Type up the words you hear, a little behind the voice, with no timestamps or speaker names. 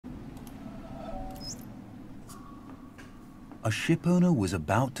A shipowner was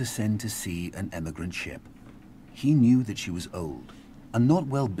about to send to sea an emigrant ship. He knew that she was old and not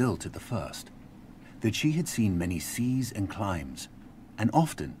well built at the first, that she had seen many seas and climes, and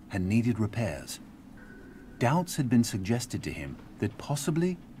often had needed repairs. Doubts had been suggested to him that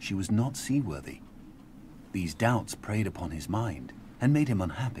possibly she was not seaworthy. These doubts preyed upon his mind and made him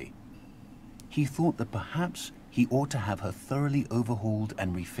unhappy. He thought that perhaps he ought to have her thoroughly overhauled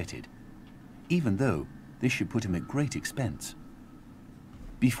and refitted, even though this should put him at great expense.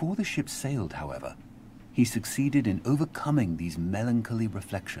 Before the ship sailed, however, he succeeded in overcoming these melancholy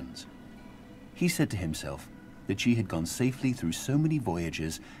reflections. He said to himself that she had gone safely through so many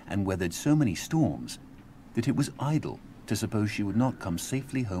voyages and weathered so many storms that it was idle to suppose she would not come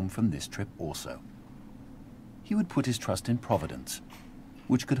safely home from this trip also. He would put his trust in Providence,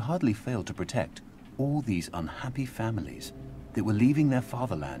 which could hardly fail to protect all these unhappy families that were leaving their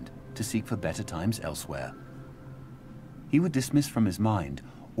fatherland to seek for better times elsewhere. He would dismiss from his mind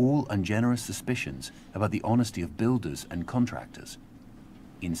all ungenerous suspicions about the honesty of builders and contractors.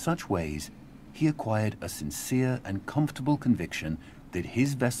 In such ways, he acquired a sincere and comfortable conviction that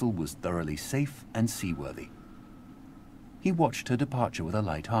his vessel was thoroughly safe and seaworthy. He watched her departure with a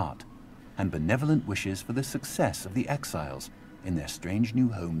light heart and benevolent wishes for the success of the exiles in their strange new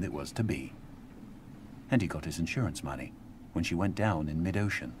home that was to be. And he got his insurance money when she went down in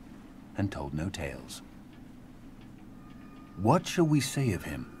mid-ocean and told no tales. What shall we say of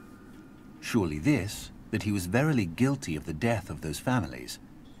him? Surely this, that he was verily guilty of the death of those families.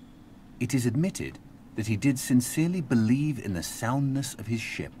 It is admitted that he did sincerely believe in the soundness of his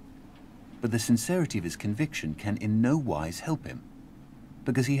ship, but the sincerity of his conviction can in no wise help him,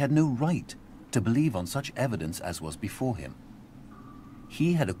 because he had no right to believe on such evidence as was before him.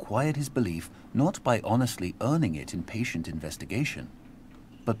 He had acquired his belief not by honestly earning it in patient investigation,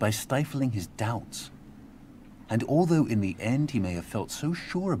 but by stifling his doubts. And although in the end he may have felt so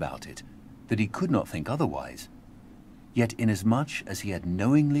sure about it that he could not think otherwise, yet inasmuch as he had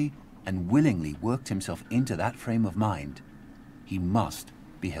knowingly and willingly worked himself into that frame of mind, he must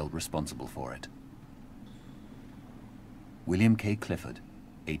be held responsible for it. William K. Clifford,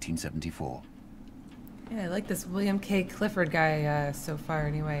 1874. Yeah, I like this William K. Clifford guy so far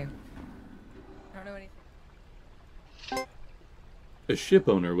anyway. I don't know anything. A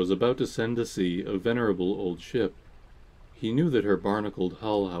shipowner was about to send to sea a venerable old ship. He knew that her barnacled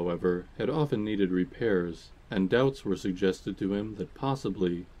hull, however, had often needed repairs, and doubts were suggested to him that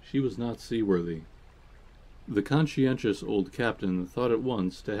possibly she was not seaworthy. The conscientious old captain thought at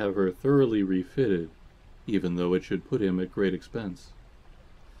once to have her thoroughly refitted, even though it should put him at great expense.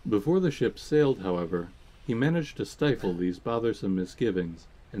 Before the ship sailed, however, he managed to stifle these bothersome misgivings,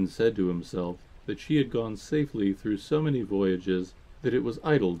 and said to himself that she had gone safely through so many voyages that it was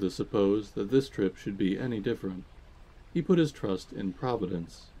idle to suppose that this trip should be any different. He put his trust in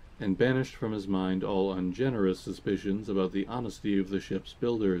Providence, and banished from his mind all ungenerous suspicions about the honesty of the ship's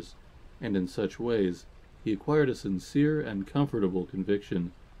builders, and in such ways he acquired a sincere and comfortable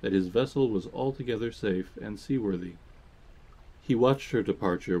conviction that his vessel was altogether safe and seaworthy. He watched her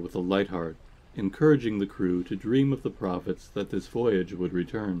departure with a light heart, encouraging the crew to dream of the profits that this voyage would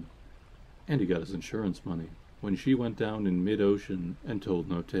return. And he got his insurance money when she went down in mid-ocean and told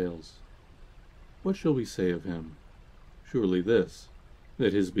no tales. What shall we say of him? Surely this,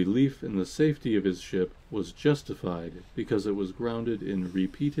 that his belief in the safety of his ship was justified because it was grounded in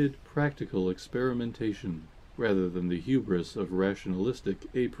repeated practical experimentation rather than the hubris of rationalistic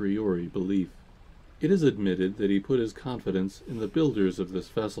a priori belief. It is admitted that he put his confidence in the builders of this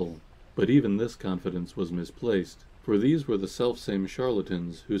vessel, but even this confidence was misplaced, for these were the selfsame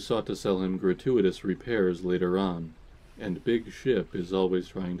charlatans who sought to sell him gratuitous repairs later on, and Big Ship is always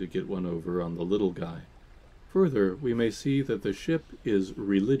trying to get one over on the little guy. Further, we may see that the ship is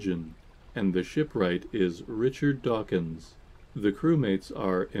religion, and the shipwright is Richard Dawkins. The crewmates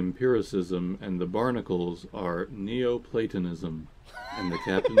are empiricism, and the barnacles are Neoplatonism, and the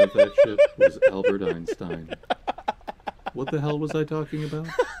captain of that ship was Albert Einstein. What the hell was I talking about?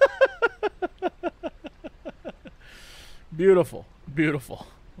 Beautiful, beautiful,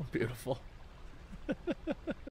 beautiful.